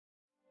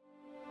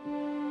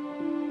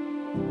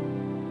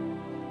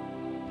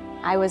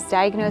I was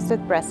diagnosed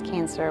with breast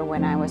cancer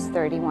when I was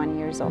 31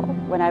 years old.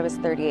 When I was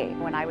 38.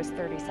 When I was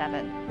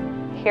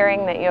 37.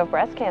 Hearing that you have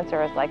breast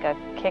cancer is like a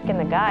kick in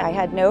the gut. I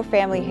had no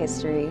family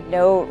history,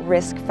 no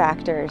risk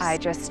factors. I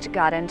just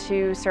got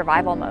into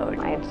survival mode.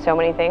 I had so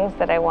many things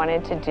that I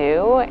wanted to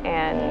do,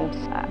 and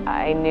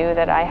I knew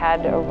that I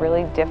had a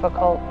really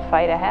difficult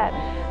fight ahead.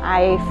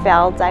 I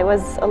felt I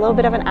was a little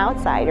bit of an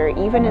outsider,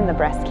 even in the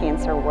breast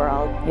cancer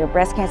world. You know,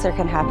 breast cancer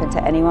can happen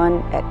to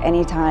anyone at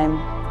any time,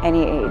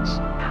 any age.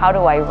 How do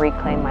I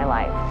reclaim my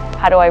life?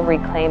 How do I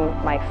reclaim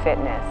my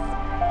fitness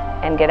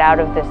and get out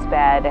of this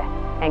bed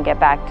and get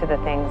back to the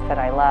things that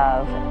I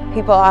love?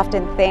 People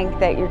often think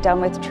that you're done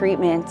with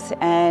treatment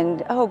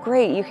and, oh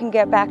great, you can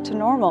get back to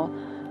normal.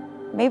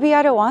 Maybe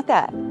I don't want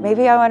that.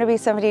 Maybe I want to be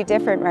somebody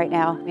different right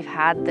now. We've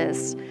had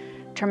this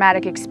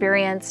traumatic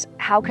experience.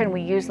 How can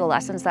we use the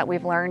lessons that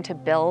we've learned to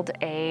build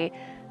a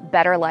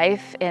better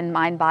life in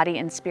mind, body,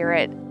 and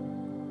spirit?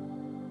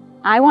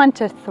 I want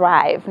to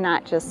thrive,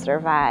 not just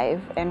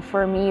survive. And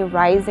for me,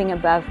 rising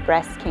above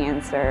breast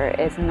cancer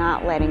is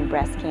not letting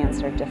breast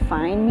cancer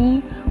define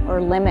me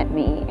or limit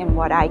me in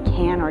what I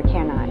can or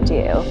cannot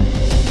do.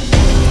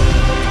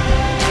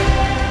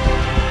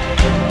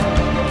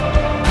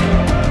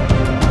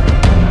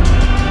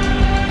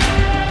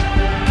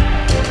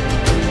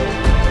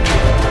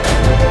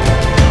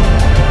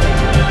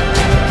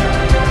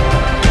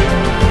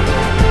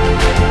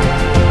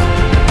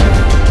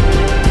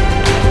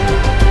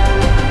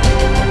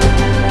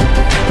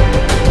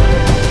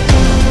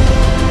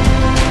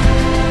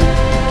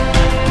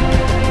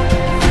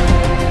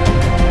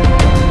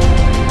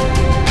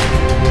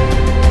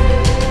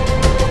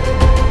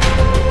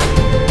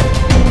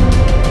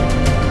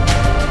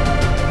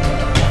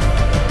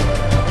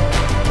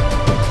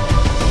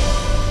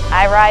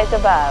 I rise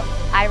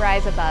above. I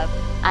rise above.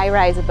 I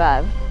rise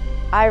above.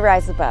 I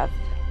rise above.